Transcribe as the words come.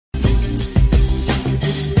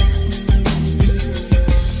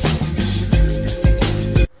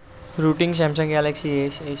Rooting Samsung Galaxy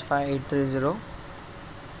S5830.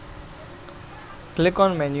 Click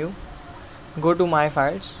on menu, go to My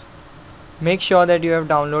Files. Make sure that you have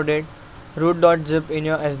downloaded root.zip in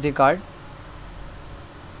your SD card.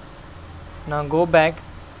 Now go back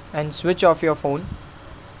and switch off your phone.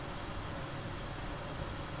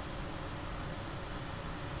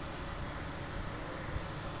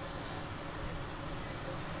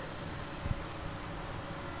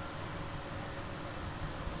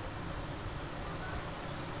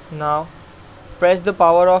 Now press the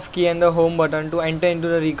power off key and the home button to enter into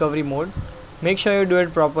the recovery mode. Make sure you do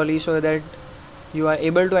it properly so that you are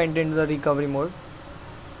able to enter into the recovery mode.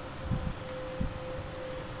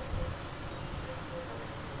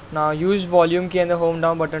 Now use volume key and the home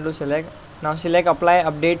down button to select. Now select apply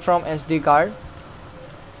update from SD card.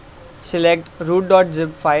 Select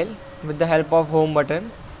root.zip file with the help of home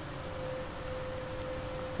button.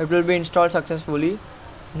 It will be installed successfully.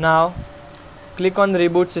 Now click on the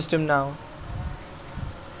reboot system now.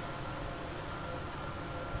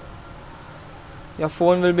 Your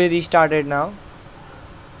phone will be restarted now.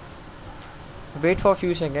 Wait for a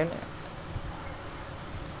few seconds.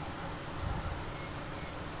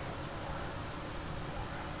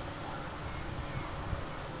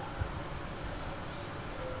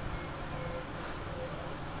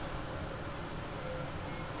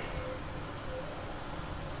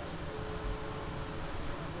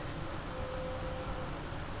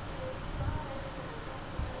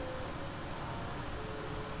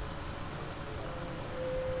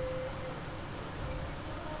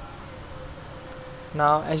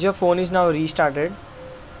 Now as your phone is now restarted,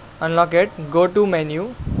 unlock it, go to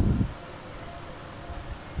menu,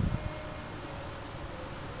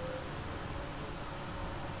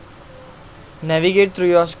 navigate through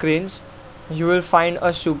your screens. You will find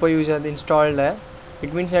a super user installed there.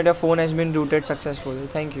 It means that your phone has been rooted successfully.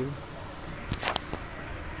 Thank you.